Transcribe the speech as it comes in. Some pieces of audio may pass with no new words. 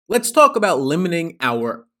Let's talk about limiting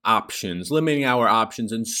our options. Limiting our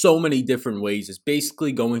options in so many different ways is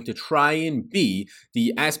basically going to try and be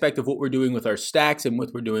the aspect of what we're doing with our stacks and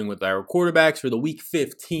what we're doing with our quarterbacks for the week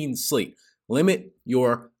 15 slate. Limit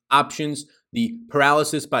your options. The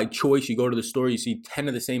paralysis by choice. You go to the store, you see 10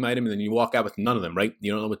 of the same item, and then you walk out with none of them, right?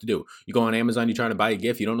 You don't know what to do. You go on Amazon, you're trying to buy a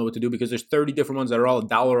gift, you don't know what to do because there's 30 different ones that are all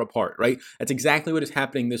 $1 apart, right? That's exactly what is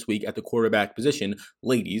happening this week at the quarterback position.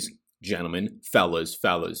 Ladies, gentlemen, fellas,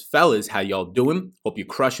 how y'all doing? Hope you're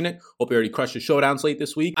crushing it. Hope you already crushed the showdown slate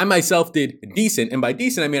this week. I myself did decent, and by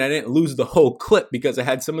decent, I mean I didn't lose the whole clip because I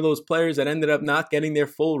had some of those players that ended up not getting their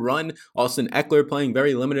full run. Austin Eckler playing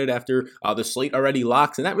very limited after the slate already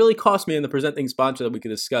locks, and that really cost me in the presenting sponsor that we could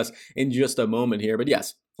discuss in just a moment here. But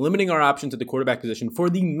yes, limiting our options at the quarterback position for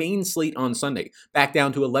the main slate on Sunday, back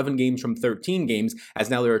down to 11 games from 13 games, as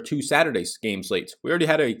now there are 2 Saturday game slates. We already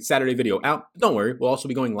had a Saturday video out, but don't worry, we'll also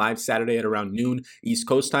be going live Saturday at around noon East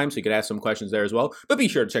Coast time, so you could ask some questions there as well. But be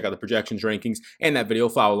sure to check out the projections, rankings, and that video,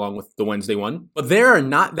 follow along with the Wednesday one. But there are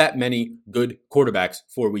not that many good quarterbacks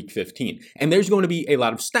for week 15, and there's going to be a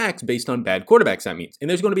lot of stacks based on bad quarterbacks, that means. And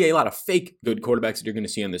there's going to be a lot of fake good quarterbacks that you're going to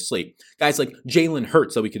see on this slate. Guys like Jalen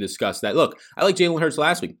Hurts, that we could discuss that. Look, I like Jalen Hurts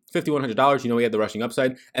last week. $5,100, you know he had the rushing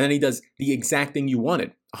upside, and then he does the exact thing you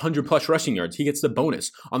wanted. 100 plus rushing yards. He gets the bonus.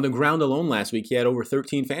 On the ground alone last week, he had over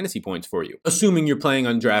 13 fantasy points for you, assuming you're playing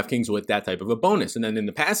on DraftKings with that type of a bonus. And then in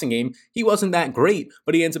the passing game, he wasn't that great,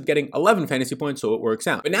 but he ends up getting 11 fantasy points, so it works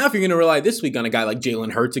out. But now if you're going to rely this week on a guy like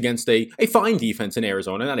Jalen Hurts against a fine defense in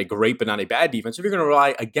Arizona, not a great but not a bad defense, if you're going to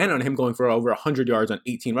rely again on him going for over 100 yards on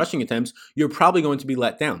 18 rushing attempts, you're probably going to be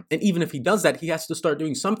let down. And even if he does that, he has to start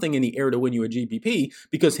doing something in the air to win you a GPP,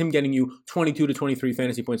 because him getting you 22 to 23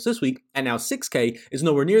 fantasy points this week and now 6K is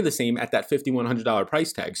nowhere near the same at that $5,100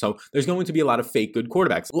 price tag. So there's going to be a lot of fake good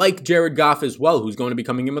quarterbacks, like Jared Goff as well, who's going to be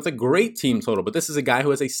coming in with a great team total. But this is a guy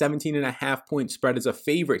who has a 17.5 point spread as a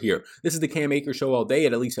favorite here. This is the Cam Akers show all day.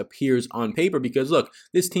 It at least appears on paper because look,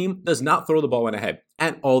 this team does not throw the ball in ahead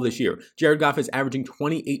at all this year. Jared Goff is averaging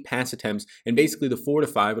 28 pass attempts in basically the 4 to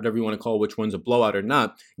 5, whatever you want to call which one's a blowout or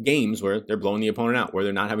not, games where they're blowing the opponent out, where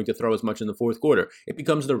they're not having to throw as much in the fourth quarter. It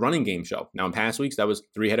becomes the running game show. Now in past weeks, that was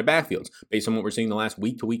 3-headed backfields. Based on what we're seeing the last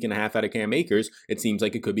week to week and a half out of Cam Akers, it seems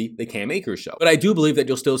like it could be the Cam Akers show. But I do believe that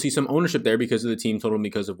you'll still see some ownership there because of the team total and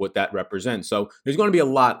because of what that represents. So there's going to be a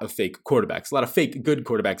lot of fake quarterbacks, a lot of fake good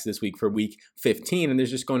quarterbacks this week for week 15. And there's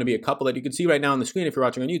just going to be a couple that you can see right now on the screen if you're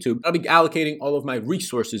watching on YouTube. I'll be allocating all of my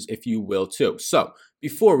resources, if you will, too. So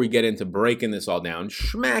before we get into breaking this all down,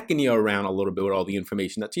 smacking you around a little bit with all the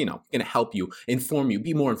information that's, going to help you, inform you,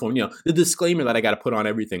 be more informed. The disclaimer that I got to put on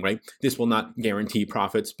everything, right? This will not guarantee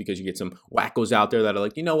profits because you get some wackos out there that are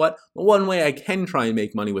like, you know what? The one way I can try and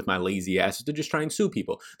make money with my lazy ass is to just try and sue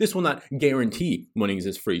people. This will not guarantee winning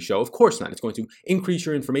this free show. Of course not. It's going to increase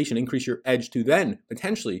your information, increase your edge to then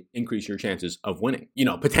potentially increase your chances of winning.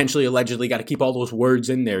 Potentially, allegedly, got to keep all those words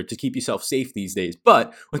in there to keep yourself safe these days.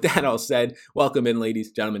 But with that all said, welcome in,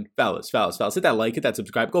 ladies, gentlemen, fellas. Hit that like, hit that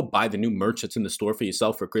subscribe. Go buy the new merch that's in the store for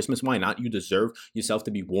yourself for Christmas. Why not? You deserve yourself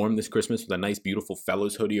to be warm this Christmas with a nice, beautiful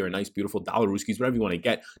fellas hoodie or a nice, beautiful dollar Rooskies, whatever you want to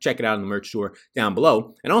get. Check it out in the merch store down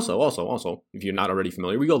below. And also, if you're not already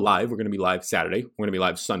familiar, we go live. We're going to be live Saturday. We're going to be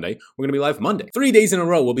live Sunday. We're going to be live Monday. 3 days in a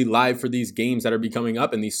row, we'll be live for these games that are be coming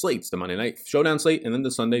up in these slates, the Monday night showdown slate, and then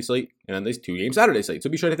the Sunday slate, and then these 2-game Saturday slate. So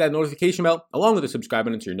be sure to hit that notification bell along with the subscribe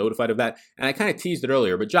button so you're notified of that. And I kind of teased it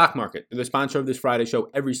earlier, but Jock Market, they're the sponsor of this Friday show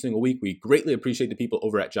every single week. We greatly appreciate the people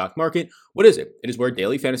over at Jock Market. What is it? It is where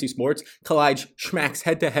daily fantasy sports collides schmacks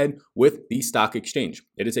head to head with the stock exchange.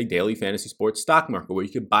 It is a daily fantasy sports stock market where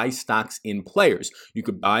you can buy stocks in players. You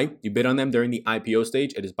bid on them during the IPO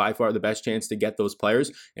stage. It is by far the best chance to get those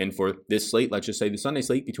players. And for this slate, let's just say the Sunday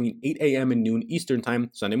slate, between 8 a.m. and noon Eastern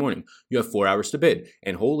time, Sunday morning, you have 4 hours to bid.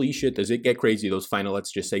 And holy shit, does it get crazy those final,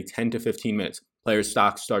 let's just say 10 to 15 minutes. Players'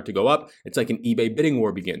 stocks start to go up. It's like an eBay bidding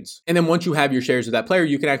war begins. And then once you have your shares of that player,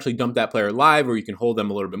 you can actually dump that player live, or you can hold them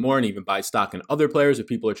a little bit more and even buy stock in other players if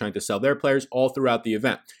people are trying to sell their players all throughout the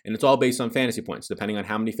event. And it's all based on fantasy points. Depending on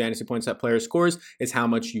how many fantasy points that player scores is how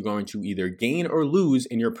much you're going to either gain or lose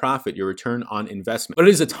in your profit, your return on investment. But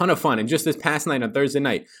it is a ton of fun. And just this past night on Thursday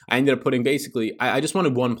night, I ended up putting I just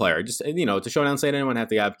wanted one player. It's a showdown slate. I didn't want to have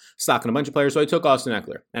to have stock in a bunch of players. So I took Austin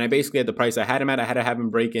Eckler. And I basically, at the price I had him at, I had to have him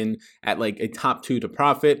break in at like a top top 2 to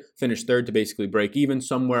profit, finished 3rd to basically break even,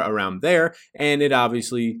 somewhere around there, and it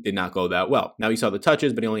obviously did not go that well. Now he saw the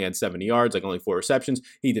touches, but he only had 70 yards, like only 4 receptions.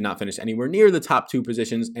 He did not finish anywhere near the top 2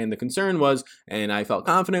 positions, and the concern was, and I felt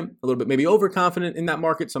confident, a little bit maybe overconfident in that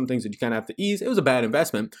market, some things that you kind of have to ease. It was a bad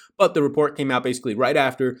investment, but the report came out basically right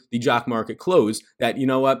after the jock market closed that, you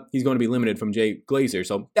know what, he's going to be limited from Jay Glazer.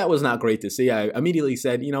 So that was not great to see. I immediately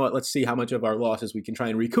said, you know what, let's see how much of our losses we can try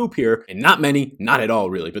and recoup here. And not many, not at all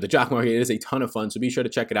really, but the jock market is a ton of fun. So be sure to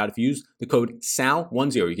check it out. If you use the code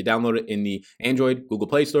SAL10, you can download it in the Android Google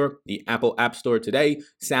Play Store, the Apple App Store today.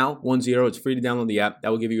 SAL10, it's free to download the app. That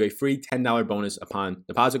will give you a free $10 bonus upon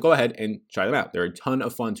deposit. Go ahead and try them out. They're a ton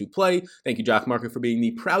of fun to play. Thank you, Jock Market, for being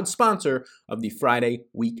the proud sponsor of the Friday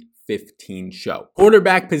Week 15 show.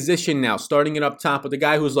 Quarterback position now, starting it up top with the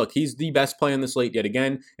guy who's, look, he's the best play on the slate yet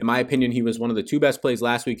again. In my opinion, he was one of the 2 best plays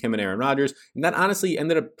last week, him and Aaron Rodgers, and that honestly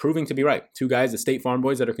ended up proving to be right. 2 guys, the State Farm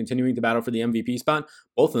boys that are continuing to battle for the MVP spot.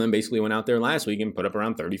 Both of them basically went out there last week and put up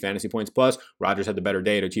around 30 fantasy points plus. Rodgers had the better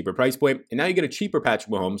day at a cheaper price point, and now you get a cheaper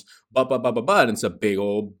Patrick Mahomes, but it's a big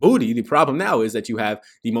old booty. The problem now is that you have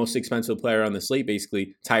the most expensive player on the slate,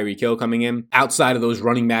 basically Tyreek Hill, coming in. Outside of those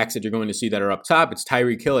running backs that you're going to see that are up top, it's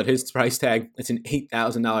Tyreek Hill at his price tag. It's an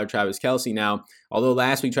 $8,000 Travis Kelce now. Although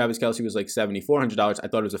last week Travis Kelce was like $7,400, I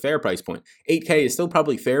thought it was a fair price point. $8K is still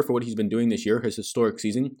probably fair for what he's been doing this year, his historic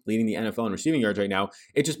season, leading the NFL in receiving yards right now.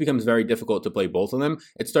 It just becomes very difficult to play both of them.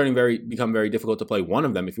 It's starting become very difficult to play one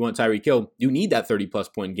of them. If you want Tyreek Hill, you need that 30-plus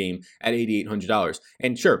point game at $8,800.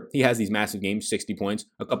 And sure, he has these massive games, 60 points,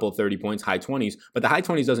 a couple of 30 points, high 20s, but the high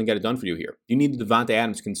 20s doesn't get it done for you here. You need the Devontae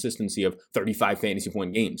Adams consistency of 35 fantasy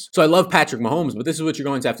point games. So I love Patrick Mahomes, but this is what you're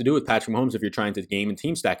going to have to do with Patrick Mahomes if you're trying to game and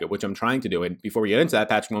team stack it, which I'm trying to do. And before we get into that,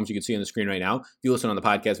 Patrick Mahomes, you can see on the screen right now. If you listen on the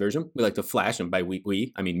podcast version, we like to flash, and by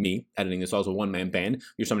I mean me, editing this also one-man band.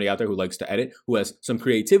 You're somebody out there who likes to edit, who has some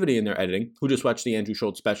creativity in their editing, who just watched the Andrew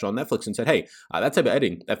Schultz special on Netflix and said, hey, that type of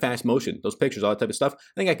editing, that fast motion, those pictures, all that type of stuff,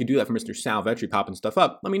 I think I could do that for Mr. Sal Vetri, popping stuff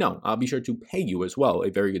up. Let me know. I'll be sure to pay you as well a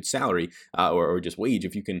very good salary or just wage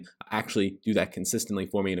if you can actually do that consistently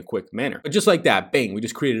for me in a quick manner. But just like that, bang, we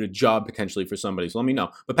just created a job potentially for somebody. So let me know.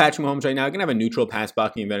 But Patrick Mahomes right now, going to have a neutral pass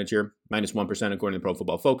blocking advantage here, minus 1% according to Pro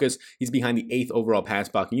Football Focus. He's behind the 8th overall pass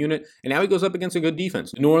blocking unit, and now he goes up against a good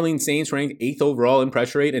defense. The New Orleans Saints ranked 8th overall in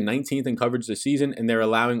pressure rate and 19th in coverage this season, and they're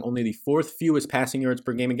allowing only the 4th fewest passing yards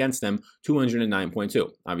per game against them, 209.2.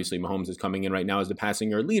 Obviously, Mahomes is coming in right now as the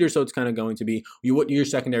passing yard leader, so it's kind of going to be what your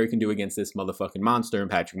secondary can do against this motherfucking monster in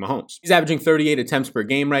Patrick Mahomes. He's averaging 38 attempts per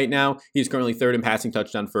game right now. He's currently 3rd in passing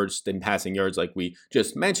touchdown, 1st in passing yards, like we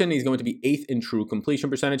just mentioned. He's going to be 8th in true completion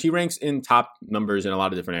percentage. He ranks in top numbers in a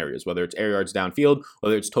lot of different areas, whether it's air yards downfield,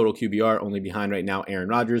 whether it's total QBR, only behind right now Aaron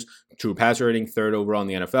Rodgers, true passer rating, 3rd overall in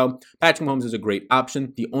the NFL. Patrick Mahomes is a great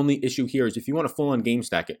option. The only issue here is if you want to full-on game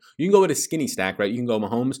stack it, you can go with a skinny stack, right? You can go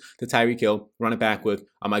Mahomes to Tyreek Hill, run it back with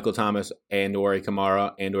a Michael Thomas and or a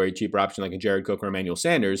Kamara and or a cheaper option like a Jared Cook or Emmanuel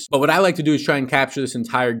Sanders. But what I like to do is try and capture this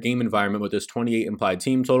entire game environment with this 28 implied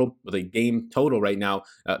team total, with a game total right now,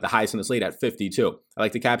 the highest on the slate at 52. I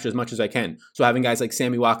like to capture as much as I can. So having guys like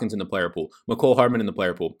Sammy Watkins in the player pool, McCole Hardman in the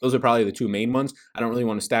player pool, those are probably the 2 main ones. I don't really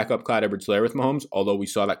want to stack up Clyde Edwards-Helaire with Mahomes, although we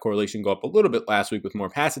saw that correlation go up a little bit last week with more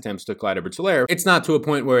pass attempts to Clyde Edwards-Helaire. It's not to a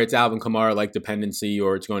point where it's Alvin Kamara-like dependency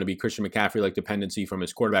or it's going to be Christian McCaffrey-like dependency from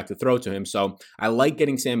his quarterback to throw to him. So I like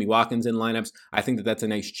getting Sammy Watkins in lineups. I think that that's a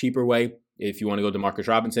nice cheaper way. If you want to go to Demarcus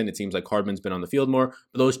Robinson, it seems like Hardman's been on the field more.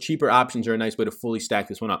 But those cheaper options are a nice way to fully stack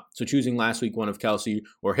this one up. So choosing last week one of Kelce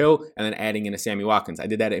or Hill and then adding in a Sammy Watkins. I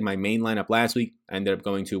did that in my main lineup last week. I ended up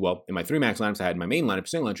going to, well, in my 3 max lineups, I had my main lineup,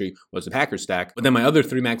 single entry, was the Packers stack. But then my other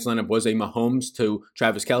 3 max lineup was a Mahomes to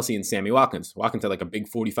Travis Kelce and Sammy Watkins. Watkins had like a big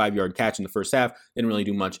 45-yard catch in the first half. Didn't really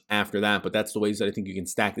do much after that. But that's the ways that I think you can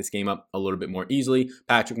stack this game up a little bit more easily.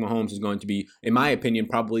 Patrick Mahomes is going to be, in my opinion,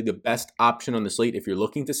 probably the best option on the slate if you're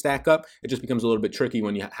looking to stack up. It just becomes a little bit tricky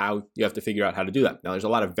when you have to figure out how to do that. Now, there's a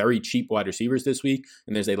lot of very cheap wide receivers this week,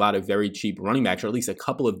 and there's a lot of very cheap running backs, or at least a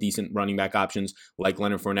couple of decent running back options like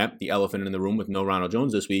Leonard Fournette, the elephant in the room with no Ronald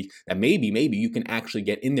Jones this week, that maybe you can actually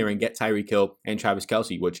get in there and get Tyreek Hill and Travis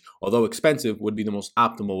Kelce, which, although expensive, would be the most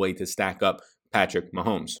optimal way to stack up Patrick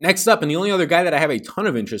Mahomes. Next up, and the only other guy that I have a ton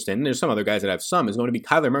of interest in, and there's some other guys that I have some, is going to be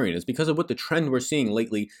Kyler Murray. And it's because of what the trend we're seeing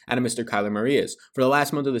lately out of Mr. Kyler Murray is. For the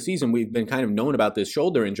last month of the season, we've been kind of known about this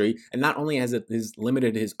shoulder injury, and not only has it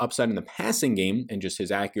limited his upside in the passing game and just his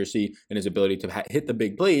accuracy and his ability to hit the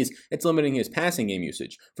big plays, it's limiting his passing game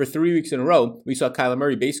usage. For 3 weeks in a row, we saw Kyler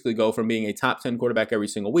Murray basically go from being a top 10 quarterback every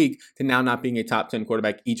single week to now not being a top 10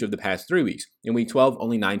 quarterback each of the past 3 weeks. In week 12,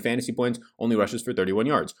 only 9 fantasy points, only rushes for 31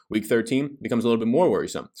 yards. Week 13 becomes becomes a little bit more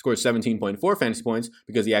worrisome. Scores 17.4 fantasy points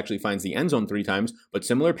because he actually finds the end zone 3 times, but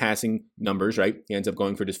similar passing numbers, right? He ends up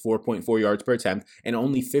going for just 4.4 yards per attempt and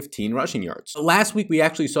only 15 rushing yards. Last week, we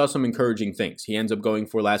actually saw some encouraging things. He ends up going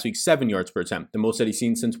for last week 7 yards per attempt, the most that he's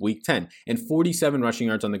seen since week 10, and 47 rushing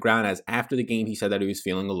yards on the ground, as after the game, he said that he was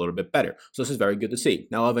feeling a little bit better. So this is very good to see.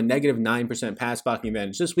 Now, I'll have a negative 9% pass blocking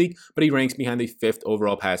advantage this week, but he ranks behind the 5th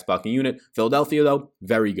overall pass blocking unit. Philadelphia, though,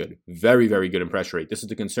 very good. Very, very good in pressure rate. This is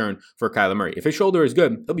the concern for Kyler Murray. If his shoulder is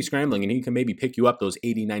good, he'll be scrambling and he can maybe pick you up those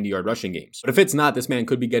 80, 90-yard rushing games. But if it's not, this man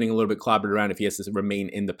could be getting a little bit clobbered around if he has to remain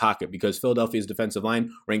in the pocket, because Philadelphia's defensive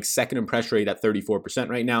line ranks 2nd in pressure rate at 34%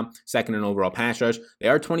 right now, 2nd in overall pass rush. They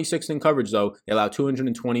are 26th in coverage, though. They allow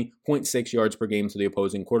 220.6 yards per game to the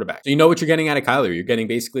opposing quarterback. So you know what you're getting out of Kyler. You're getting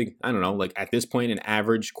basically, I don't know, like at this point, an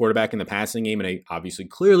average quarterback in the passing game, and a obviously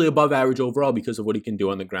clearly above average overall because of what he can do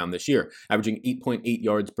on the ground this year. Averaging 8.8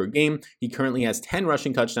 yards per game. He currently has 10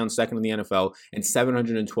 rushing touchdowns, 2nd in the NFL, and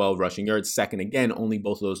 712 rushing yards, 2nd again, only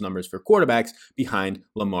both of those numbers for quarterbacks behind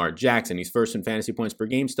Lamar Jackson. He's 1st in fantasy points per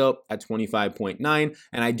game still at 25.9,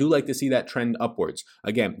 and I do like to see that trend upwards.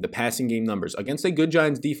 Again, the passing game numbers against a good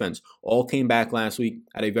Giants defense all came back last week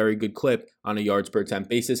at a very good clip on a yards per attempt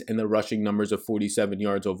basis, and the rushing numbers of 47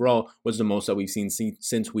 yards overall was the most that we've seen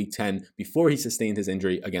since week 10 before he sustained his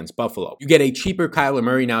injury against Buffalo. You get a cheaper Kyler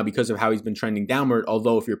Murray now because of how he's been trending downward,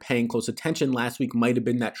 although if you're paying close attention, last week might have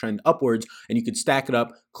been that trend upwards, and you could stack it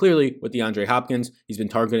up clearly with DeAndre Hopkins. He's been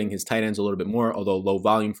targeting his tight ends a little bit more, although low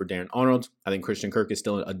volume for Darren Arnold. I think Christian Kirk is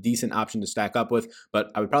still a decent option to stack up with,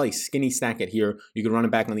 but I would probably skinny stack it here. You could run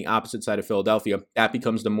it back on the opposite side of Philadelphia. That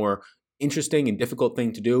becomes the more interesting and difficult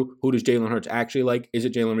thing to do. Who does Jalen Hurts actually like? Is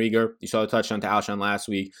it Jalen Reagor? You saw the touchdown to Alshon last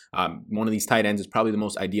week. One of these tight ends is probably the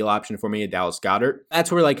most ideal option for me, Dallas Goedert.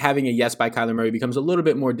 That's where like having a yes by Kyler Murray becomes a little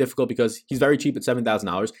bit more difficult because he's very cheap at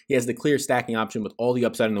 $7,000. He has the clear stacking option with all the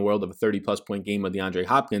upside in the world of a 30-plus point game with DeAndre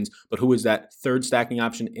Hopkins, but who is that third stacking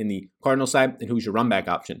option in the Cardinal side, and who's your run back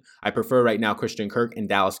option? I prefer right now Christian Kirk and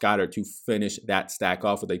Dallas Goedert to finish that stack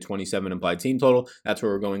off with a 27 implied team total. That's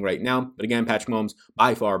where we're going right now. But again, Patrick Mahomes,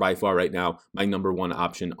 by far right now, my number one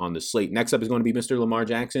option on the slate. Next up is going to be Mr. Lamar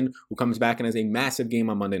Jackson, who comes back and has a massive game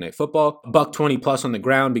on Monday Night Football. $120 plus on the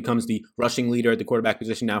ground, becomes the rushing leader at the quarterback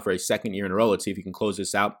position now for a 2nd year in a row. Let's see if he can close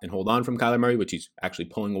this out and hold on from Kyler Murray, which he's actually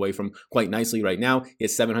pulling away from quite nicely right now. He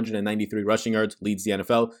has 793 rushing yards, leads the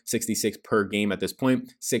NFL, 66 per game at this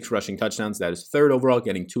point, 6 rushing touchdowns. That is 3rd overall,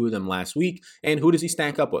 getting 2 of them last week. And who does he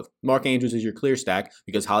stack up with? Mark Andrews is your clear stack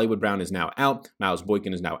because Hollywood Brown is now out. Miles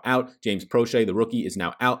Boykin is now out. James Prochet, the rookie, is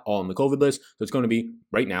now out, all on the COVID list. So it's going to be,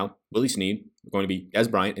 right now, Willie Snead, going to be Des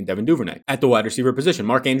Bryant and Devin Duvernay. At the wide receiver position,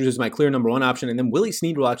 Mark Andrews is my clear number 1 option, and then Willie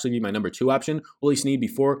Snead will actually be my number 2 option. Willie Snead,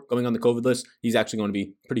 before going on the COVID list, he's actually going to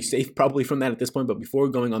be pretty safe probably from that at this point, but before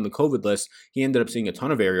going on the COVID list, he ended up seeing a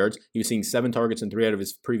ton of air yards. He was seeing 7 targets in 3 out of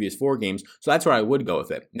his previous 4 games, so that's where I would go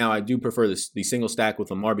with it. Now, I do prefer the single stack with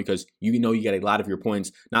Lamar because you know you get a lot of your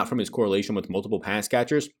points, not from his correlation with multiple pass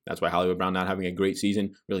catchers. That's why Hollywood Brown not having a great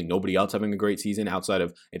season, really nobody else having a great season outside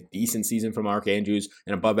of a decent season for Mark Andrews,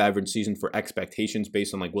 an above average season for expectations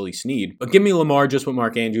based on like Willie Snead. But give me Lamar just with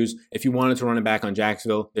Mark Andrews. If you wanted to run it back on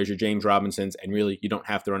Jacksonville, there's your James Robinsons, and really you don't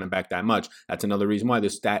have to run it back that much. That's another reason why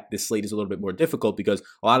this slate is a little bit more difficult, because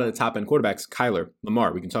a lot of the top end quarterbacks, Kyler,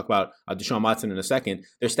 Lamar, we can talk about Deshaun Watson in a second,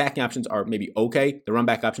 their stacking options are maybe okay. The run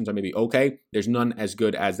back options are maybe okay. There's none as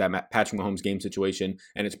good as that Patrick Mahomes game situation,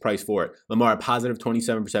 and it's priced for it. Lamar, a positive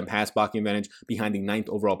 27% pass blocking advantage behind the 9th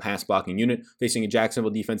overall pass blocking unit, facing a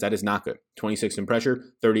Jacksonville defense that is not good. 26th in pressure,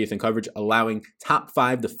 30th in coverage, allowing top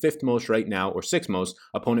 5, the 5th most right now, or 6th most,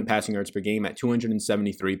 opponent passing yards per game at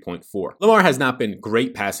 273.4. Lamar has not been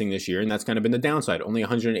great passing this year, and that's kind of been the downside. Only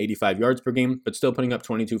 185 yards per game, but still putting up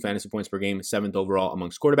 22 fantasy points per game, 7th overall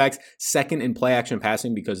amongst quarterbacks. 2nd in play action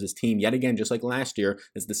passing because this team, yet again, just like last year,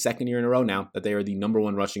 is the 2nd year in a row now that they are the number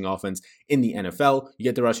 1 rushing offense in the NFL. You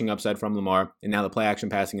get the rushing upside from Lamar, and now the play action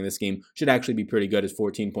passing in this game should actually be pretty good as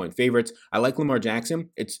 14-point favorites. I like Lamar Jackson.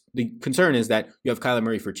 The concern is that you have Kyler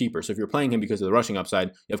Murray for cheaper. So if you're playing him because of the rushing upside,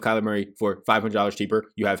 you have Kyler Murray for $500 cheaper.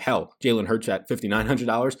 You have Jalen Hurts at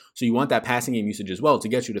 $5,900. So you want that passing game usage as well to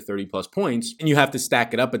get you to 30-plus points. And you have to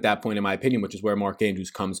stack it up at that point, in my opinion, which is where Mark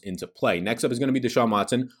Andrews comes into play. Next up is going to be Deshaun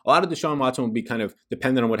Watson. A lot of Deshaun Watson will be kind of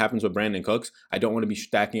dependent on what happens with Brandon Cooks. I don't want to be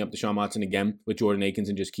stacking up Deshaun Watson again with Jordan Akins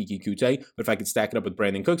and just Kiki Kute. But if I could stack it up with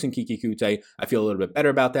Brandon Cooks and Kiki Kute, I feel a little bit better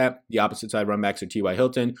about that. The opposite side run backs are T.Y.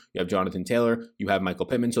 Hilton. You have Jonathan Taylor. You have Michael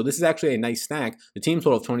Pittman. So this is actually a nice stack. The team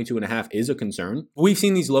total of 22.5 is a concern. We've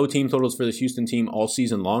seen these low team totals for this Houston team all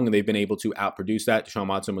season long, and they've been able to outproduce that. Deshaun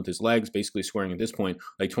Watson with his legs, basically scoring at this point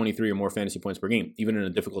like 23 or more fantasy points per game. Even in a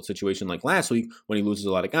difficult situation like last week, when he loses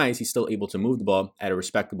a lot of guys, he's still able to move the ball at a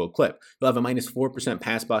respectable clip. He'll have a minus 4%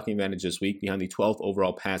 pass blocking advantage this week behind the 12th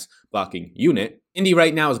overall pass blocking unit. Indy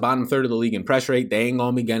right now is bottom third of the league in pressure rate. They ain't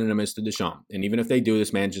going to be getting a miss to Deshaun. And even if they do,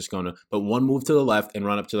 this man's just going to put one move to the left and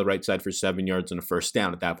run up to the right side for 7 yards and a first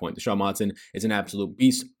down at that point. Deshaun Watson is an absolute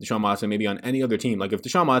beast. Deshaun Watson maybe on any other team. Like if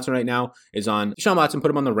Deshaun Watson right now is on, Deshaun Watson,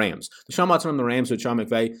 put him on the Rams. Deshaun Watson on the Rams with Sean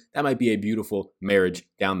McVay, that might be a beautiful marriage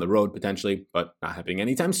down the road potentially, but not happening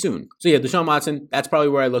anytime soon. So yeah, Deshaun Watson, that's probably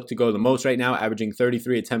where I look to go the most right now, averaging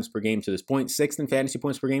 33 attempts per game to this point, 6th in fantasy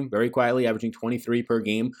points per game, very quietly averaging 23 per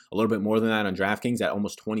game, a little bit more than that on DraftKings at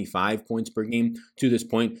almost 25 points per game to this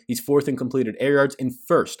point. He's 4th in completed air yards and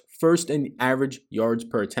first in average yards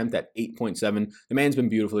per attempt at 8.7. The man's been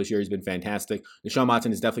beautiful this year. He's been fantastic. Deshaun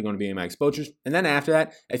Watson is definitely going to be in my exposures. And then after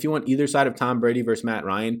that, if you want either side of Tom Brady versus Matt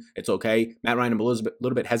Ryan, it's okay. Matt Ryan, I'm a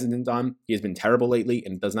little bit hesitant on. He has been terrible lately,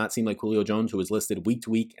 and it does not seem like Julio Jones, who is listed week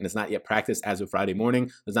to week and has not yet practiced as of Friday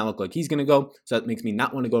morning, does not look like he's going to go. So that makes me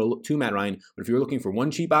not want to go to Matt Ryan. But if you're looking for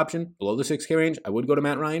one cheap option below the 6K range, I would go to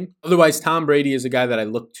Matt Ryan. Otherwise, Tom Brady is a guy that I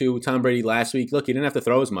look to. Tom Brady last week, look, he didn't have to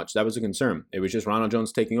throw as much. That was a concern. It was just Ronald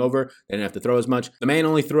Jones taking over. They didn't have to throw as much. The man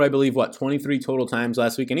only threw, I believe, 23 total times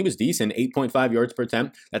last week, and he was decent, 8.5 yards per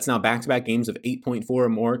attempt. That's now back-to-back games of 8.4 or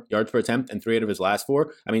more yards per attempt and 3 out of his last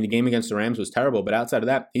 4. I mean, the game against the Rams was terrible, but outside of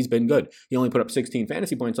that, he's been good. He only put up 16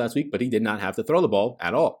 fantasy points last week, but he did not have to throw the ball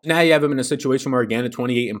at all. Now you have him in a situation where, again, a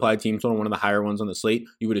 28 implied team total, one of the higher ones on the slate.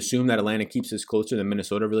 You would assume that Atlanta keeps this closer than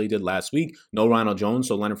Minnesota really did last week. No Ronald Jones,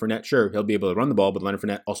 so Leonard Fournette, sure, he'll be able to run the ball, but Leonard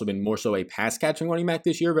Fournette also been more so a pass-catching running back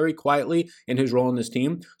this year, very quietly in his role in this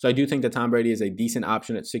team. So I do think that Tom Brady is a decent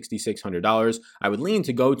option at $6,600. I would lean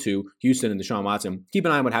to go to Houston and Deshaun Watson. Keep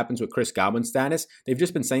an eye on what happens with Chris Godwin's status. They've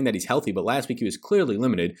just been saying that he's healthy, but last week he was clearly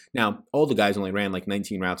limited. Now, all the guys only ran like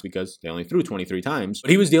 19 routes because they only threw 23 times, but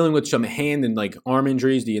he was dealing with some hand and like arm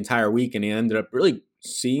injuries the entire week, and he ended up really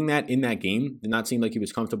seeing that in that game. Did not seem like he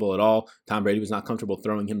was comfortable at all. Tom Brady was not comfortable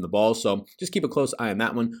throwing him the ball, so just keep a close eye on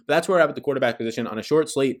that one. But that's where we're at with the quarterback position. On a short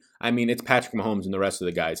slate, I mean, it's Patrick Mahomes and the rest of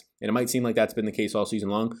the guys. And it might seem like that's been the case all season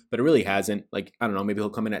long, but it really hasn't. Like, I don't know, maybe he'll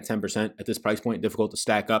come in at 10% at this price point. Difficult to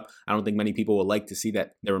stack up. I don't think many people will like to see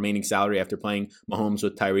that their remaining salary after playing Mahomes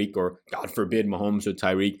with Tyreek, or God forbid, Mahomes with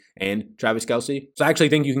Tyreek and Travis Kelce. So I actually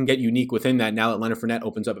think you can get unique within that now that Leonard Fournette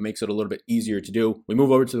opens up. It makes it a little bit easier to do. We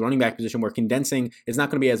move over to the running back position, where condensing is not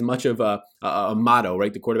going to be as much of a motto,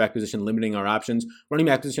 right? The quarterback position, limiting our options. Running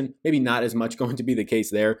back position, maybe not as much going to be the case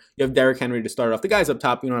there. You have Derrick Henry to start off. The guys up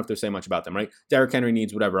top, you don't have to say much about them, right? Derrick Henry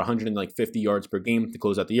needs whatever, 150 yards per game to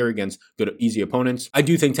close out the year against good, easy opponents. I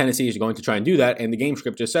do think Tennessee is going to try and do that, and the game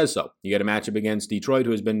script just says so. You get a matchup against Detroit,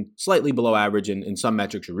 who has been slightly below average and in some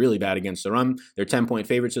metrics are really bad against the run. They're 10-point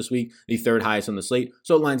favorites this week, the 3rd highest on the slate,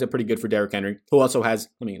 so it lines up pretty good for Derrick Henry, who also has,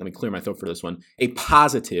 let me clear my throat for this one, a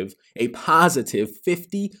positive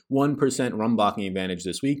 51% run blocking advantage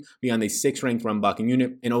this week beyond a 6th-ranked run blocking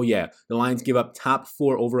unit. And oh yeah, the Lions give up top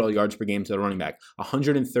 4 overall yards per game to the running back,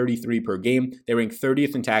 133 per game. They rank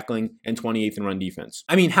 30th in tackling and 28th in run defense.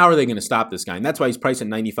 I mean, how are they going to stop this guy? And that's why he's priced at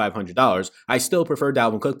 $9,500. I still prefer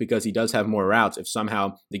Dalvin Cook because he does have more routes. If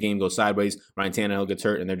somehow the game goes sideways, Ryan Tannehill gets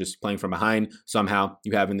hurt and they're just playing from behind, somehow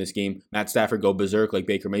you have in this game Matt Stafford go berserk like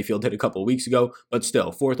Baker Mayfield did a couple of weeks ago. But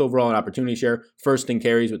still, 4th overall in opportunity share, 1st in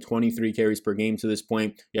carries with 23 carries per game to this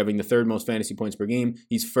point. You're having the 3rd most fantasy points per game.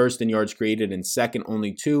 He's 1st in yards created and 2nd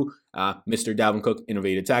only to Mr. Dalvin Cook in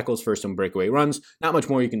evaded tackles, 1st in breakaway runs. Not much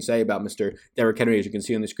more you can say about Mr. Derrick Henry, as you can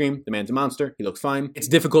see on the screen. The man's a monster. He looks fine. It's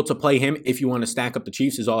difficult to play him if you want to stack up the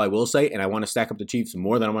Chiefs is all I will say, and I want to stack up the Chiefs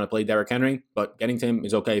more than I want to play Derrick Henry, but getting to him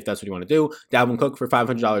is okay if that's what you want to do. Dalvin Cook for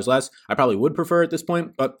 $500 less, I probably would prefer at this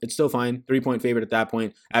point, but it's still fine. 3-point favorite at that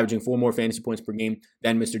point, averaging 4 more fantasy points per game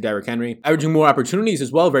than Mr. Derrick Henry. Averaging more opportunities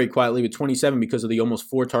as well very quietly with 27 because of the almost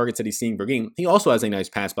 4 targets that he's seeing per game. He also has a nice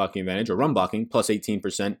pass blocking advantage, or run blocking, plus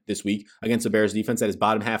 18% this week against the Bears defense that is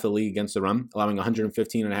bottom half of the league against the run, allowing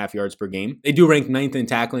 115.5 yards per game. They do rank 9th in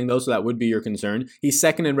tackling though, so that would be your concern. He's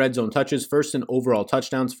 2nd in red zone touches, 1st in overall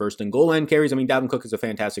touchdowns, 1st in goal line carries. I mean, Dalvin Cook is a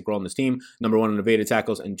fantastic role in this team. Number 1 in evaded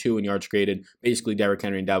tackles and 2 in yards created. Basically, Derrick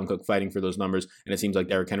Henry and Dalvin Cook fighting for those numbers, and it seems like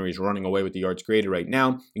Derrick Henry is running away with the yards created right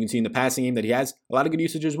now. You can see in the passing game that he has a lot of good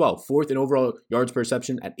usage as well. 4th in overall yards per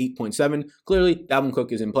reception at 8.7. Clearly, Dalvin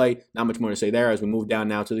Cook is in play. Not much more to say there. As we move down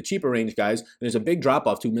now to the cheaper range guys, there's a big drop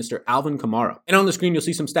off to Mr. Mr. Alvin Kamara. And on the screen, you'll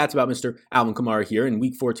see some stats about Mr. Alvin Kamara here. In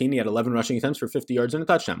week 14, he had 11 rushing attempts for 50 yards and a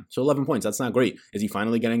touchdown. So 11 points. That's not great. Is he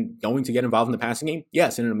finally going to get involved in the passing game?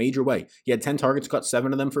 Yes, in a major way. He had 10 targets, caught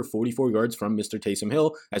 7 of them for 44 yards from Mr. Taysom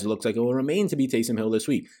Hill, as it looks like it will remain to be Taysom Hill this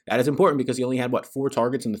week. That is important because he only had, 4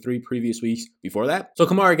 targets in the 3 previous weeks before that. So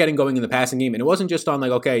Kamara getting going in the passing game, and it wasn't just on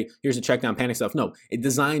okay, here's a check down panic stuff. No, it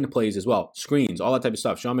designed plays as well, screens, all that type of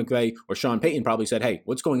stuff. Sean McVay or Sean Payton probably said, hey,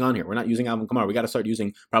 what's going on here? We're not using Alvin Kamara. We got to start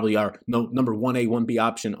using probably our number 1A, 1B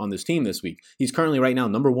option on this team this week. He's currently right now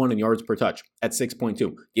number 1 in yards per touch at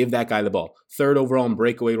 6.2. Give that guy the ball. 3rd overall in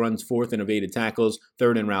breakaway runs, 4th in evaded tackles,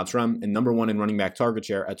 3rd in routes run, and number 1 in running back target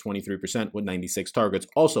share at 23% with 96 targets.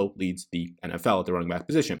 Also leads the NFL at the running back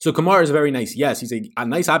position. So Kamara is a very nice, yes, he's a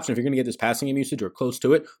nice option if you're going to get this passing game usage or close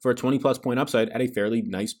to it for a 20-plus point upside at a fairly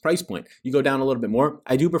nice price point. You go down a little bit more.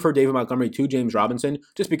 I do prefer David Montgomery to James Robinson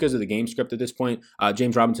just because of the game script at this point.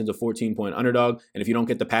 James Robinson's a 14-point underdog, and if you don't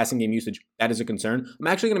get the passing game usage, that is a concern. I'm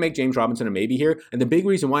actually going to make James Robinson a maybe here, and the big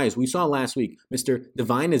reason why is we saw last week Mr.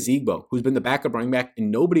 Divine Ezigbo, who's been the backup running back,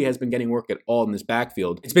 and nobody has been getting work at all in this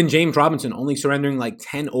backfield. It's been James Robinson only surrendering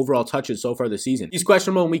 10 overall touches so far this season. He's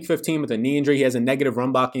questionable in week 15 with a knee injury. He has a negative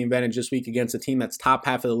run blocking advantage this week against a team that's top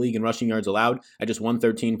half of the league in rushing yards allowed at just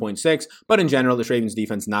 113.6, but in general, this Ravens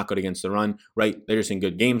defense not good against the run, right? They're just in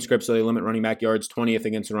good game scripts, so they limit running back yards, 20th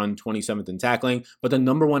against the run, 27th in tackling, but the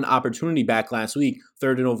number 1 opportunity back last week,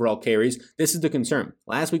 3rd in overall carries. This is the concern.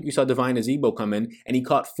 Last week, we saw Divine Ezigbo come in, and he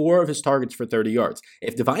caught 4 of his targets for 30 yards.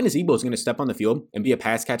 If Divine Ezigbo is going to step on the field and be a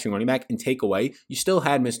pass-catching running back and take away, you still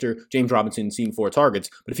had Mr. James Robinson seeing 4 targets,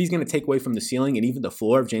 but if he's going to take away from the ceiling and even the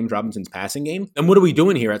floor of James Robinson's passing game, then what are we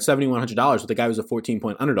doing here at $7,100 with a guy who's a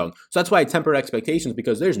 14-point underdog? So that's why I temper expectations,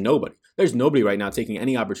 because there's nobody right now taking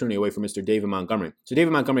any opportunity away from Mr. David Montgomery. So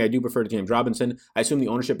David Montgomery, I do prefer to James Robinson. I assume the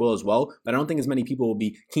ownership will as well, but I don't think as many people will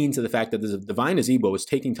be keen to the fact that this Divine Ezigbo was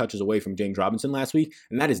taking touches away from James Robinson last week,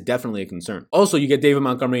 and that is definitely a concern. Also, you get David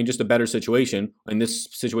Montgomery in just a better situation. In this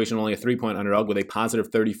situation, only a 3-point underdog with a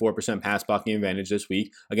positive 34% pass blocking advantage this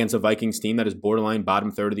week against a Vikings team that is borderline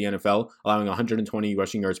bottom third of the NFL, allowing 120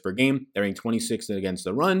 rushing yards per game. They're ranked 26th against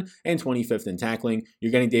the run and 25th in tackling.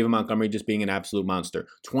 You're getting David Montgomery just being an absolute monster.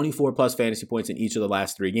 24 plus fantasy points in each of the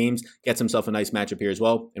last 3 games. Gets himself a nice matchup here as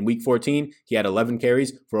well. In week 14, he had 11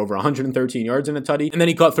 carries for over 113 yards in a tutty, and then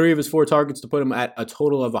he caught 3 of his 4 targets to put him at a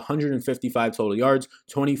total of 155 total yards,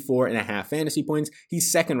 24.5 fantasy points.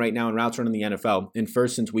 He's second right now in routes run in the NFL, and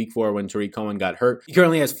first since week 4 when Tariq Cohen got hurt. He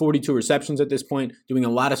currently has 42 receptions at this point, doing a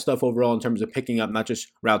lot of stuff overall in terms of picking up not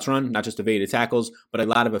just routes run, not just evaded tackles, but a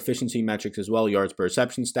lot of efficiency metrics as well, yards per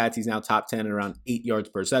reception stats. He's now top 10 at around 8 yards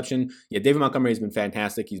per reception. Yeah, David Montgomery has been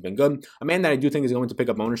fantastic. He's been good. A man that I do think is going to pick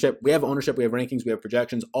up ownership. We have ownership, we have rankings, we have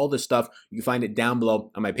projections, all this stuff. You can find it down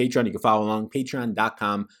below on my Patreon. You can follow along,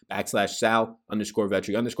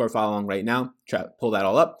 patreon.com/Sal_Vetri_ follow along right now. Pull that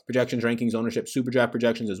all up. Projections, rankings, ownership, super draft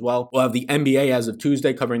projections as well. We'll have the NBA as of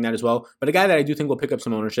Tuesday covering that as well. But a guy that I do think will pick up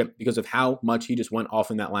some ownership because of how much he just went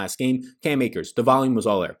off in that last game, Cam Akers. The volume was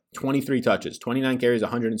all there. 23 touches, 29 carries,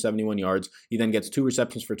 171 yards. He then gets 2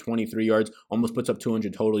 receptions for 23 yards, almost puts up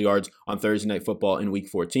 200 total yards on Thursday Night Football in week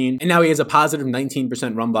 14. And now he has a positive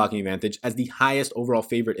 19% run blocking advantage as the highest overall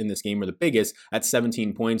favorite in this game, or the biggest, at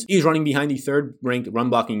 17 points. He's running behind the 3rd ranked run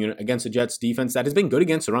blocking unit against the Jets defense that has been good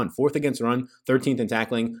against the run. 4th against the run, 13th in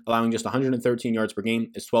tackling, allowing just 113 yards per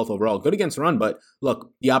game, is 12th overall. Good against the run, but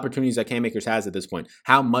look, the opportunities that Cam Akers has at this point,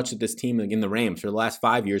 how much that this team in the Rams for the last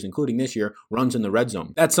 5 years, including this year, runs in the red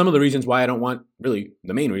zone. That's some of the reasons why I don't want, really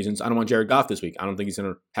the main reasons, I don't want Jared Goff this week. I don't think he's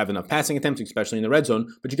going to have enough passing attempts, especially in the red zone,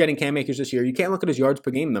 but you're getting Cam Akers this year. You can't look at his yards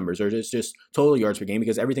per game numbers or just total yards per game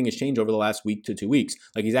because everything has changed over the last week to 2 weeks.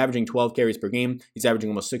 Like he's averaging 12 carries per game. He's averaging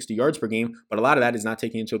almost 60 yards per game, but a lot of that is not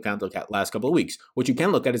taking into account the last couple of weeks. What you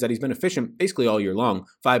can look at is that he's been efficient basically all year long.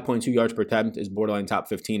 5.2 yards per attempt is borderline top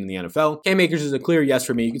 15 in the NFL. Cam Akers is a clear yes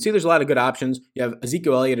for me. You can see there's a lot of good options. You have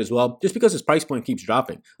Ezekiel Elliott as well, just because his price point keeps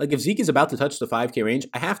dropping. Like if Zeke is about to touch the 5K range,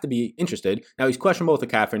 I have to be interested. Now he's questionable with a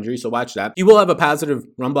calf injury, so watch that. He will have a positive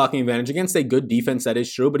run blocking advantage against a good defense, that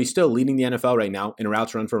is true, but he's still leading the NFL right now in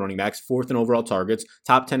routes run for running backs, 4th in overall targets,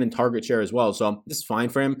 top 10 in target share as well. So this is fine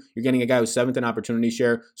for him. You're getting a guy who's 7th in opportunity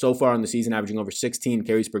share so far in the season, averaging over 16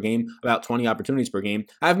 carries per game, about 20 opportunities per game.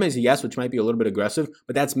 I have him as a yes, which might be a little bit aggressive,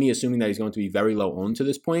 but that's me assuming that he's going to be very low owned to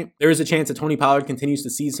this point. There is a chance that Tony Pollard continues to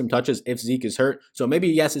see some touches if Zeke is hurt. So maybe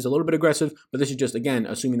a yes is a little bit aggressive, but this is just, again,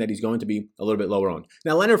 assuming that he's going to be a little bit lower owned.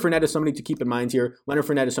 Now, Leonard Fournette is somebody to keep in mind here. Leonard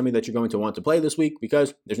Fournette is somebody that you're going to want to play this week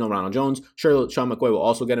because there's no Ronald Jones. Sure, Sean McCoy will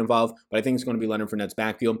also get involved, but I think it's going to be Leonard Fournette's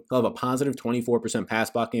backfield. He'll have a positive 24% pass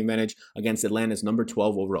blocking advantage against Atlanta's number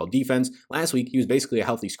 12 overall defense. Last week, he was basically a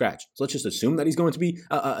healthy scratch. So let's just assume that he's going to be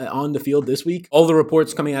on the field this week. week. All the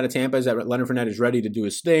reports coming out of Tampa is that Leonard Fournette is ready to do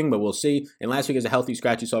his thing, but we'll see. And last week as a healthy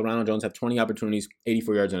scratch, you saw Ronald Jones have 20 opportunities,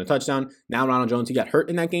 84 yards and a touchdown. Now Ronald Jones, he got hurt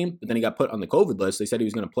in that game, but then he got put on the COVID list. They said he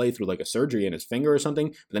was going to play through like a surgery in his finger or something,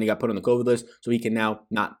 but then he got put on the COVID list, so he can now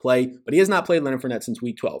not play. But he has not played Leonard Fournette since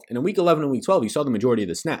week 12. And in week 11 and week 12, you saw the majority of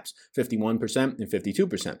the snaps, 51% and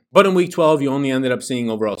 52%. But in week 12, you only ended up seeing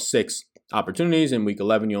overall 6 opportunities. In week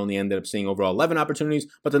 11, you only ended up seeing overall 11 opportunities.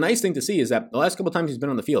 But the nice thing to see is that the last couple times he's been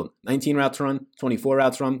on the field, 19 routes run, 24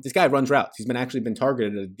 routes run. This guy runs routes. He's been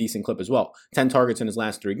targeted at a decent clip as well. 10 targets in his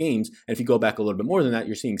last 3 games. And if you go back a little bit more than that,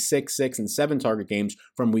 you're seeing 6, 6, and 7 target games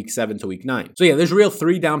from week 7 to week 9. So yeah, there's real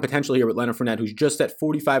 3-down potential here with Leonard Fournette, who's just at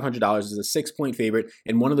 $4,500 as a 6-point favorite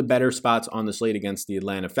and one of the better spots on the slate against the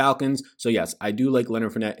Atlanta Falcons. So yes, I do like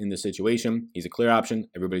Leonard Fournette in this situation. He's a clear option.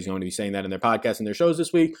 Everybody's going to be saying that in their podcasts and their shows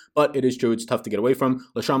this week, but it is true. It's tough to get away from.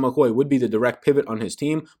 LaShawn McCoy would be the direct pivot on his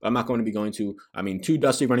team, but I'm not going to be going to, 2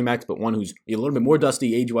 dusty running backs, but one who's a little bit more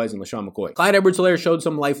dusty age-wise than LaShawn McCoy. Clyde Edwards-Helaire showed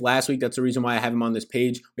some life last week. That's the reason why I have him on this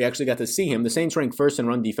page. We actually got to see him. The Saints ranked first in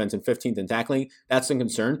run defense and 15th in tackling. That's a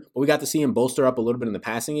concern, but we got to see him bolster up a little bit in the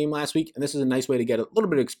passing game last week, and this is a nice way to get a little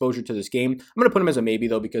bit of exposure to this game. I'm going to put him as a maybe,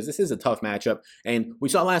 though, because this is a tough matchup, and we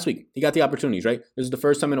saw last week, he got the opportunities, right? This is the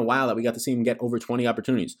first time in a while that we got to see him get over 20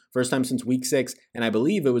 opportunities. First time since week 6, and I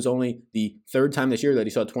believe it was only the 3rd time this year that he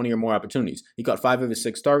saw 20 or more opportunities. He caught 5 of his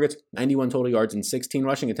 6 targets, 91 total yards, and 16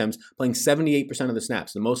 rushing attempts, playing 78% of the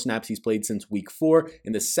snaps, the most snaps he's played since week 4,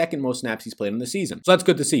 and the second most snaps he's played in the season. So that's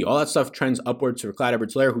good to see. All that stuff trends upwards for Clyde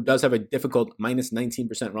Edwards-Helaire, who does have a difficult minus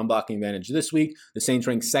 19% run blocking advantage this week. The Saints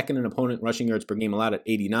rank 2nd in opponent rushing yards per game allowed at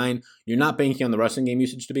 89. You're not banking on the rushing game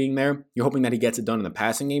usage to being there. You're hoping that he gets it done in the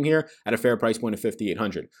passing game here at a fair price point of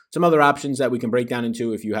 $5,800. Some other options that we can break down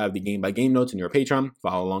into if you have the game-by-game notes in your Patreon.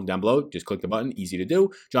 Follow along down below. Just click the button. Easy to do.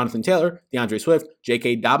 Jonathan Taylor, DeAndre Swift,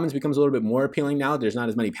 J.K. Dobbins becomes a little bit more appealing now. There's not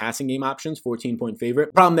as many passing game options, 14-point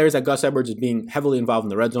favorite. Problem there is that Gus Edwards is being heavily involved in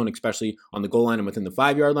the red zone, especially on the goal line and within the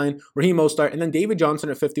 5-yard line. Raheem Mostert, and then David Johnson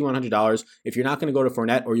at $5,100. If you're not going to go to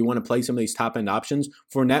Fournette or you want to play some of these top-end options,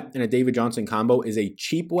 Fournette and a David Johnson combo is a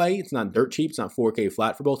cheap way. It's not dirt cheap. It's not 4K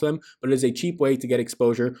flat for both of them, but it is a cheap way to get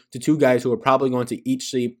exposure to 2 guys who are probably going to each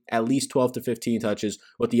see at least 12 to 15 touches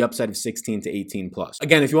with the upside of 16 to 18 plus.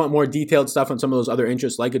 Again, if you want more detailed stuff on some of those other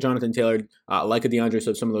interests, like a Jonathan Taylor, like a DeAndre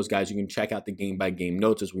Swift, some of those guys, you can check out the game-by-game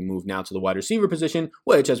notes as we move now to the wide receiver position,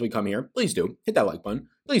 which, as we come here, please do hit that like button.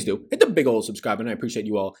 Please do. Hit the big old subscribe button. I appreciate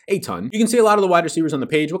you all a ton. You can see a lot of the wide receivers on the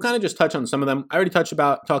page. We'll kind of just touch on some of them. I already talked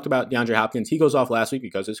about DeAndre Hopkins. He goes off last week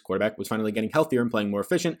because his quarterback was finally getting healthier and playing more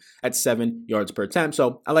efficient at 7 yards per attempt.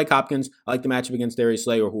 So I like Hopkins. I like the matchup against Darius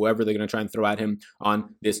Slay or whoever they're going to try and throw at him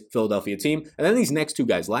on this Philadelphia team. And then these next 2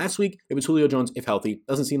 guys. Last week, it was Julio Jones if healthy.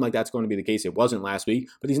 Doesn't seem like that's going to be the case. It wasn't last week.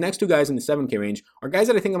 But these next 2 guys in the 7K range are guys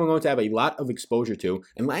that I think I'm going to have a lot of exposure to.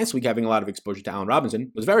 And last week, having a lot of exposure to Allen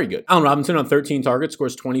Robinson was very good. Allen Robinson on 13 targets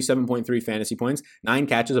scores 27.3 fantasy points, 9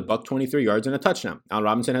 catches, $123 yards, and a touchdown. Allen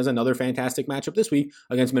Robinson has another fantastic matchup this week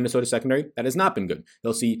against Minnesota secondary that has not been good.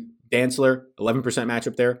 He'll see Dantzler, 11%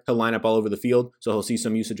 matchup there. He'll line up all over the field, so he'll see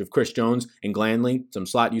some usage of Chris Jones and Glandley, some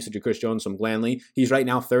slot usage of Chris Jones, some Glandley. He's right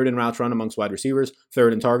now 3rd in routes run amongst wide receivers,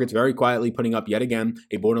 3rd in targets, very quietly putting up yet again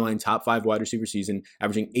a borderline top 5 wide receiver season,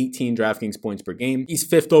 averaging 18 DraftKings points per game. He's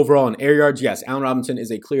 5th overall in air yards. Yes, Allen Robinson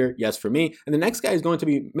is a clear yes for me. And the next guy is going to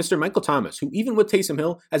be Mr. Michael Thomas, who even with Taysom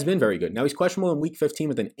Hill has been very good. Now he's questionable in week 15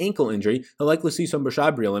 with an ankle injury. He'll likely see some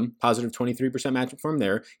Bashaud Breeland, positive 23% matchup from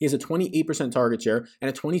there. He has a 28% target share and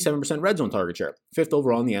a 27% red zone target share, 5th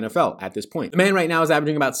overall in the NFL at this point. The man right now is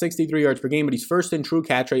averaging about 63 yards per game, but he's 1st in true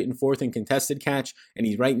catch rate and 4th in contested catch, and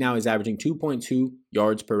he's right now is averaging 2.2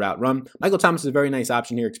 yards per route run. Michael Thomas is a very nice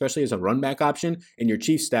option here, especially as a run back option in your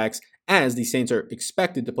Chiefs stacks, as the Saints are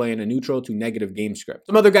expected to play in a neutral to negative game script.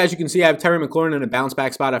 Some other guys you can see, I have Terry McLaurin in a bounce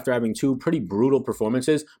back spot after having 2 pretty brutal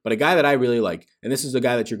performances, but a guy that I really like, and this is the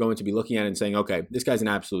guy that you're going to be looking at and saying, okay, this guy's an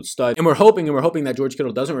absolute stud. And we're hoping that George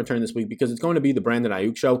Kittle doesn't return this week because it's going to be the Brandon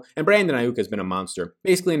Ayuk show, and Brandon Ayuk has been a monster.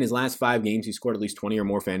 Basically, in his last 5 games, he scored at least 20 or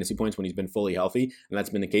more fantasy points when he's been fully healthy, and that's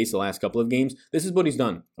been the case the last couple of games. This is what he's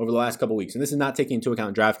done over the last couple of weeks, and this is not taking into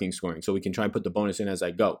account DraftKings scoring, so we can try and put the bonus in as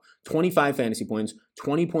I go. 25 fantasy points,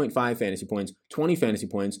 20.5 fantasy points, 20 fantasy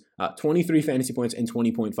points, 23 fantasy points, and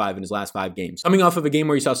 20.5 in his last 5 games. Coming off of a game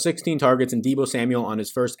where he saw 16 targets and Deebo Samuel on his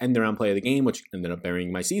first end-around play of the game, which ended up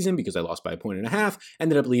burying my season because I lost by 1.5 points,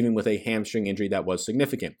 ended up leaving with a hamstring injury that was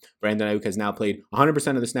significant. Brandon Ayuk has now played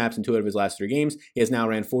 100% of the snaps in 2 out of his last 3 games. He has now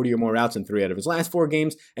ran 40 or more routes in 3 out of his last 4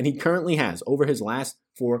 games, and he currently has, over his last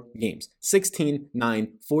 4 games. 16, 9,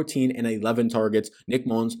 14, and 11 targets. Nick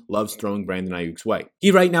Mullins loves throwing Brandon Ayuk's way.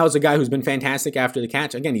 He right now is a guy who's been fantastic after the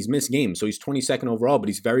catch. Again, he's missed games, so he's 22nd overall, but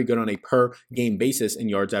he's very good on a per game basis in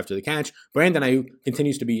yards after the catch. Brandon Ayuk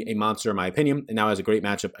continues to be a monster in my opinion, and now has a great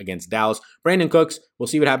matchup against Dallas. Brandon Cooks, we'll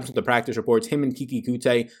see what happens with the practice reports. Him and Kiki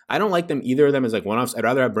Kute, I don't like them, either of them as like one-offs. I'd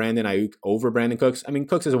rather have Brandon Ayuk over Brandon Cooks. I mean,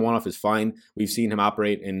 Cooks as a one-off is fine. We've seen him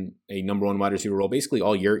operate in a number one wide receiver role basically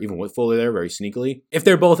all year, even with Fuller there, very sneakily. If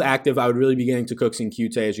they're both active, I would really be getting to Cooks and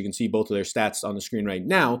Kute. As you can see both of their stats on the screen right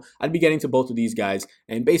now, I'd be getting to both of these guys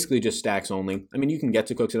and basically just stacks only. I mean, you can get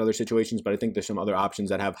to Cooks in other situations, but I think there's some other options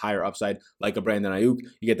that have higher upside, like a Brandon Ayuk.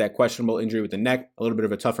 You get that questionable injury with the neck, a little bit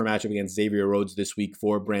of a tougher matchup against Xavier Rhodes this week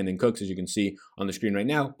for Brandon Cooks, as you can see on the screen right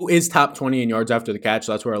now, who is top 20 in yards after the catch,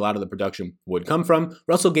 so that's where a lot of the production would come from.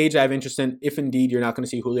 Russell Gage, I have interest in, if indeed you're not going to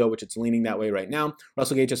see Julio, which it's leaning that way right now.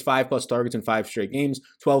 Russell Gage has 5+ targets in 5 straight games,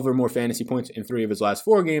 12 or more fantasy points in 3 of his last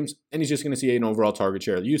 4 games, and he's just going to see an overall target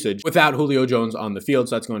share usage without Julio Jones on the field,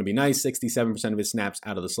 so that's going to be nice. 67% of his snaps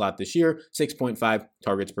out of the slot this year, 6.5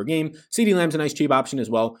 targets per game. CeeDee Lamb's a nice cheap option as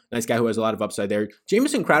well. Nice guy who has a lot of upside there.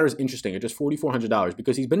 Jamison Crowder is interesting at just $4,400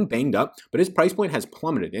 because he's been banged up, but his price point has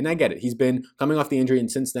plummeted, and I get it. He's been coming off the injury,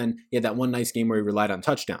 and since then, he had that one nice game where he relied on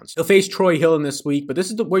touchdowns. He'll face Troy Hill in this week, but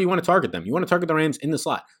this is where you want to target them. You want to target the Rams in the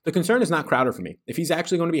slot. The concern is not Crowder for me. If he's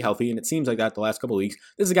actually going to be healthy, and it seems like that the last couple of weeks,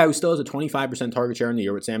 this is a guy who still has a 25% target share in the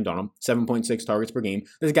year with Sam Darnold, 7.6 targets per game.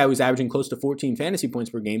 This is a guy who's averaging close to 14 fantasy points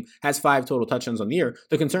per game, has 5 total touchdowns on the year.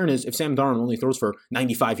 The concern is if Sam Darnold only throws for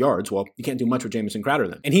 95 yards, well, you can't do much with Jamison Crowder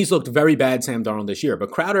then. And he's looked very bad, Sam Darnold, this year.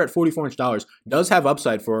 But Crowder at $4,400 does have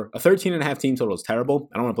upside for a 13.5 team total. Is terrible.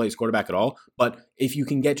 I don't want to play his quarterback at all. But if you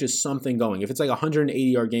can get just something going, if it's like a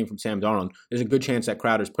 180-yard game from Sam Darnold, there's a good chance that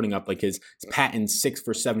Crowder's putting up like his patent 6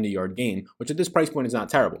 for 70-yard game, which at this price point is not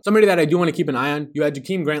terrible. Somebody that I do want to keep an eye on, you had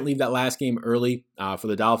Jakeem Grant leave that last game early for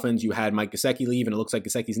the Dolphins. You had Mike Gesicki leave, and it looks like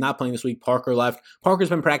Gesicki's not playing this week. Parker left. Parker's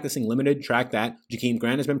been practicing limited. Track that. Jakeem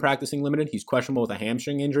Grant has been practicing limited. He's questionable with a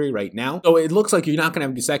hamstring injury right now. So it looks like you're not going to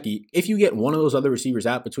have Gesicki. If you get one of those other receivers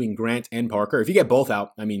out between Grant and Parker, if you get both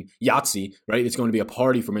out, I mean, Yahtzee, right? It's going to be a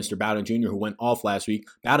party for Mr. Bowden Jr., who went off last week.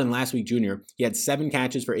 Bowden last week, Jr., he had 7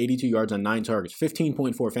 catches for 82 yards on 9 targets,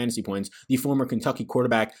 15.4 fantasy points. The former Kentucky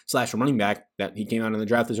quarterback / running back that he came out in the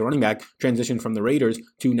draft as a running back, transitioned from the Raiders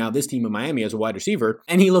to now this team of Miami as a wide receiver,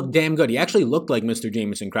 and he looked damn good. He actually looked like Mr.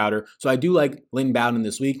 Jamison Crowder, so I do like Lynn Bowden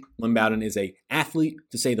this week. Lynn Bowden is a athlete,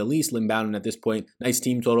 to say the least. Lynn Bowden at this point, nice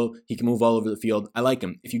team total. He can move all over the field. I like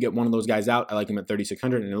him. If you get one of those guys out, I like him at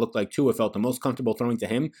 3,600, and it looked like Tua felt the most comfortable throwing to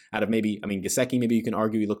him out of Gesicki, maybe you can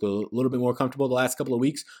argue he looked a little bit more comfortable the last couple of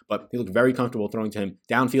weeks, but he looked very comfortable throwing to him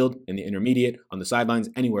downfield, in the intermediate, on the sidelines,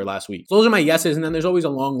 anywhere last week. So those are my yeses, and then there's always a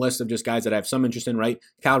long list of just guys that I have some interest in, right?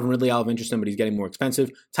 Calvin Ridley, I'll have interest in, but he's getting more expensive.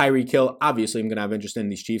 Tyreek Hill, obviously I'm going to have interest in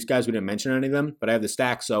these Chiefs guys. We didn't mention any of them, but I have the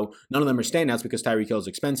stack, so none of them are standouts because Tyreek Hill is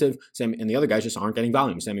expensive, and the other guys just aren't getting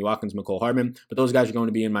volume. Sammy Watkins, McCole Hardman, but those guys are going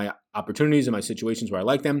to be in my opportunities and my situations where I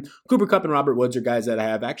like them. Cooper Kupp and Robert Woods are guys that I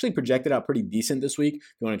have actually projected out pretty decent this week.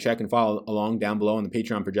 If you want to check and follow along down below on the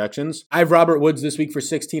Patreon projections. I have Robert Woods this week for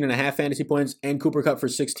 16.5 fantasy points and Cooper Kupp for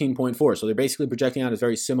 16.4. So they're basically projecting out as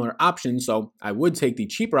very similar options. So I would take the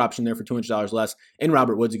cheaper option there for $200 less in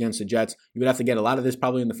Robert Woods against the Jets. You would have to get a lot of this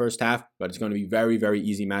probably in the first half, but it's going to be very, very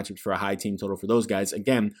easy matchups for a high team total for those guys.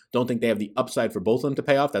 Again, don't think they have the upside for both of them to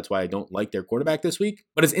pay off. That's why I don't like their quarterback this week.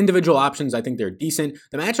 But as individual options, I think they're decent.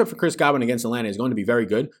 The matchup for Chris Godwin against Atlanta is going to be very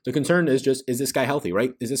good. The concern is just, is this guy healthy,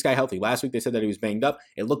 right? Is this guy healthy? Last week they said that he was banged up.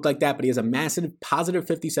 It looked like that, but he has a massive positive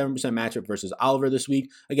 57% matchup versus Oliver this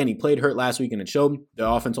week. Again, he played hurt last week and it showed. The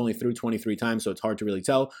offense only threw 23 times, so it's hard to really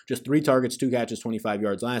tell. Just 3 targets, 2 catches, 25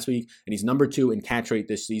 yards last week, and he's number 2 in catch rate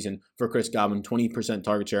this season for Chris Godwin, 20%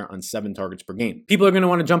 target share on 7 targets per game. People are going to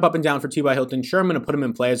want to jump up and down for T.Y. Hilton. Sure, I'm going to put him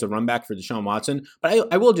in play as a run back for Deshaun Watson, but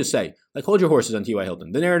I will just say, like, hold your horses on T.Y.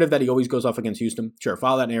 Hilton. The narrative that he always goes off against Houston, sure,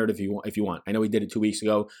 follow that narrative if you want. I know he did it 2 weeks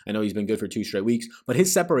ago. I know he's been good for 2 straight weeks, but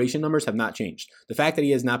his separation numbers have not changed. The fact that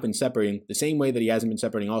he has not been separating the same way that he hasn't been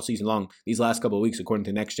separating all season long these last couple of weeks, according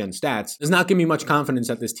to Next Gen Stats, does not give me much confidence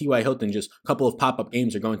that this T.Y. Hilton just a couple of pop-up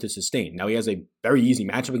games are going to sustain. Now, he has a very easy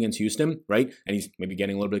matchup against Houston, right? And he's maybe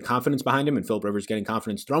getting a little bit of confidence behind him, and Philip Rivers getting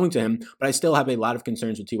confidence throwing to him, but I still have a lot of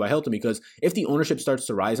concerns with T.Y. Hilton because if the ownership starts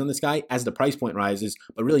to rise on this guy as the price point rises,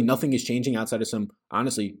 but really nothing is changing amazing outside of some,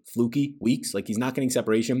 honestly, fluky weeks. Like, he's not getting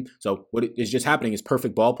separation. So what is just happening is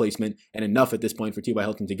perfect ball placement and enough at this point for T.Y.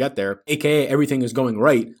 Hilton to get there, aka everything is going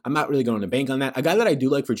right. I'm not really going to bank on that. A guy that I do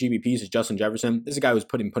like for GBPs is Justin Jefferson. This is a guy who's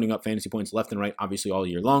putting up fantasy points left and right, obviously all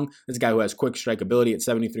year long. This is a guy who has quick strike ability at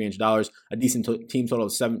 $7,300, a decent team total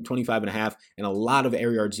of 25.5, and a lot of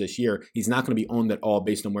air yards this year. He's not going to be owned at all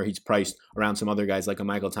based on where he's priced around some other guys like a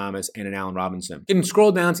Michael Thomas and an Allen Robinson. You can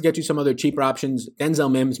scroll down to get you some other cheaper options.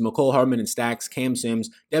 Denzel Mims, McCole Hardman and stacks, Cam Sims.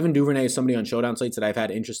 Devin Duvernay is somebody on showdown slates that I've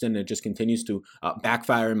had interest in, and it just continues to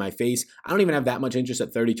backfire in my face. I don't even have that much interest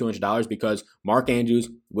at $3,200 because Mark Andrews,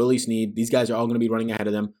 Willie Snead, these guys are all going to be running ahead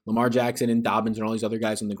of them. Lamar Jackson and Dobbins and all these other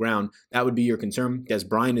guys on the ground. That would be your concern. Des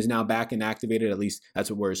Bryant is now back and activated. At least that's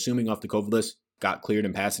what we're assuming off the COVID list. Got cleared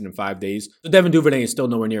and passed it in 5 days. So Devin Duvernay is still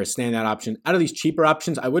nowhere near a standout option. Out of these cheaper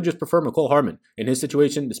options, I would just prefer McCole Hardman. In his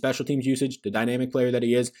situation, the special teams usage, the dynamic player that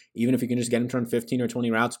he is, even if you can just get him to run 15 or 20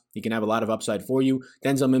 routes, he can have a lot of upside for you.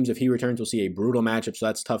 Denzel Mims, if he returns, we'll see a brutal matchup, so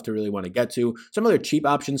that's tough to really want to get to. Some other cheap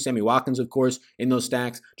options, Sammy Watkins, of course, in those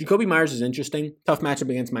stacks. Jacoby Myers is interesting. Tough matchup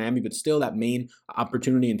against Miami, but still that main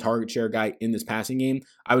opportunity and target share guy in this passing game.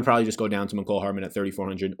 I would probably just go down to McCole Hardman at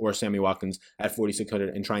 $3,400 or Sammy Watkins at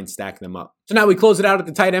 $4,600 and try and stack them up. So now we close it out at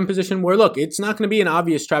the tight end position where, look, it's not going to be an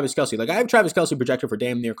obvious Travis Kelce. Like, I have Travis Kelce projected for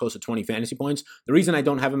damn near close to 20 fantasy points. The reason I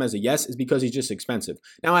don't have him as a yes is because he's just expensive.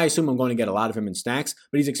 Now, I assume I'm going to get a lot of him in stacks,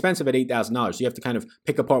 but he's expensive at $8,000. So you have to kind of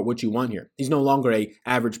pick apart what you want here. He's no longer a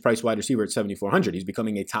average price wide receiver at $7,400. He's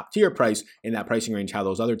becoming a top tier price in that pricing range, how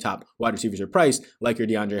those other top wide receivers are priced, like your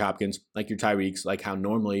DeAndre Hopkins, like your Tyreeks, like how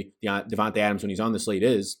normally Devontae Adams when he's on the slate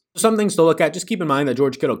is. Some things to look at. Just keep in mind that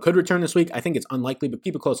George Kittle could return this week. I think it's unlikely, but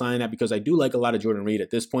keep a close eye on that because I do like a lot of Jordan Reed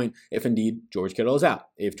at this point, if indeed George Kittle is out.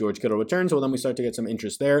 If George Kittle returns, well, then we start to get some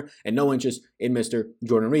interest there and no interest in Mr.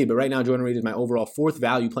 Jordan Reed. But right now, Jordan Reed is my overall fourth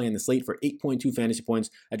value play in the slate for 8.2 fantasy points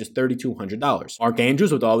at just $3,200. Mark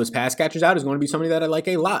Andrews, with all his pass catchers out, is going to be somebody that I like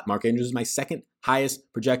a lot. Mark Andrews is my second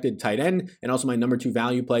highest projected tight end and also my number 2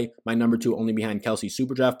 value play, my number 2 only behind Kelsey's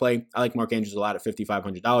super draft play. I like Mark Andrews a lot at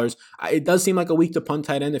 $5,500. It does seem like a week to punt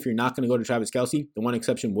tight end if you're not going to go to Travis Kelce. The one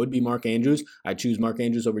exception would be Mark Andrews. I choose Mark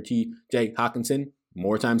Andrews over T.J. Hockenson.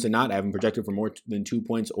 More times than not, I haven't projected for more than 2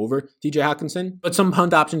 points over TJ Hockenson. But some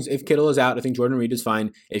punt options, if Kittle is out, I think Jordan Reed is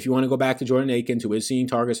fine. If you want to go back to Jordan Akins, who is seeing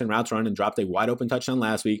targets and routes run and dropped a wide open touchdown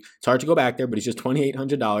last week, it's hard to go back there, but he's just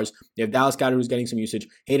 $2,800. You have Dallas Goedert, who's getting some usage.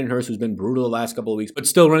 Hayden Hurst, who's been brutal the last couple of weeks, but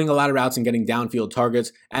still running a lot of routes and getting downfield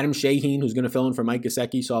targets. Adam Shaheen, who's going to fill in for Mike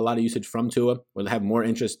Gesicki, saw a lot of usage from Tua. We'll have more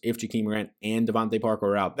interest if Jakeem Grant and Devontae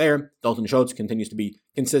Parker are out there. Dalton Schultz continues to be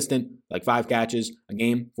consistent, like 5 catches a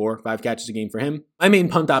game, 5 catches a game for him. My main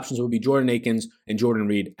punt options will be Jordan Akins and Jordan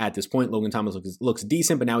Reed at this point. Logan Thomas looks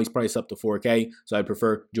decent, but now he's priced up to $4K, so I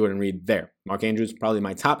prefer Jordan Reed there. Mark Andrews, probably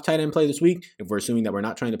my top tight end play this week, if we're assuming that we're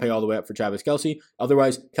not trying to pay all the way up for Travis Kelce.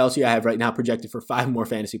 Otherwise, Kelce I have right now projected for 5 more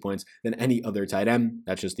fantasy points than any other tight end.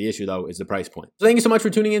 That's just the issue, though, is the price point. So thank you so much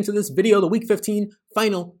for tuning into this video, the Week 15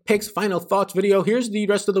 final picks, final thoughts video. Here's the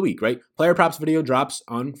rest of the week, right? Player props video drops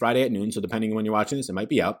on Friday at noon, so depending on when you're watching this, it might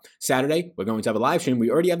be out. Saturday, we're going to have a live stream. We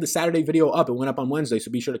already have the Saturday video up. It went up on Wednesday, so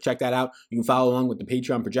be sure to check that out. You can follow along with the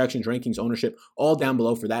Patreon projections, rankings, ownership, all down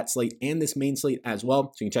below for that slate and this main slate as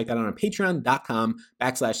well. So you can check that out on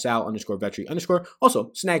patreon.com/Sal_Vetri_.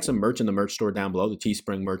 Also, snag some merch in the merch store down below, the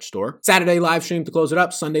Teespring merch store. Saturday live stream to close it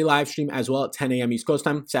up. Sunday live stream as well at 10 a.m. East Coast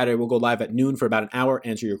time. Saturday, we'll go live at noon for about an hour,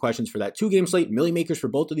 answer your questions for that 2-game slate, Millie Makers for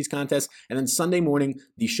both of these contests. And then Sunday morning,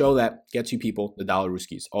 the show that gets you people the Dollar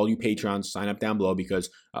Rooskies. All you Patrons, sign up down below because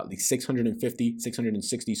the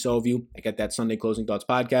 660 so of you that get that Sunday Closing Thoughts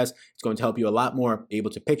podcast, it's going to help you a lot more be able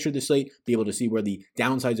to picture the slate, be able to see where the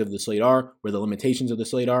downsides of the slate are, where the limitations of the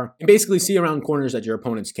slate are, and basically see around corners that your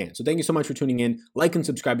opponents can't. So thank you so much for tuning in. Like and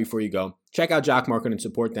subscribe before you go. Check out Jock Market and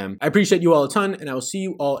support them. I appreciate you all a ton, and I will see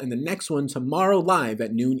you all in the next one tomorrow live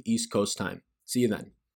at noon East Coast time. See you then.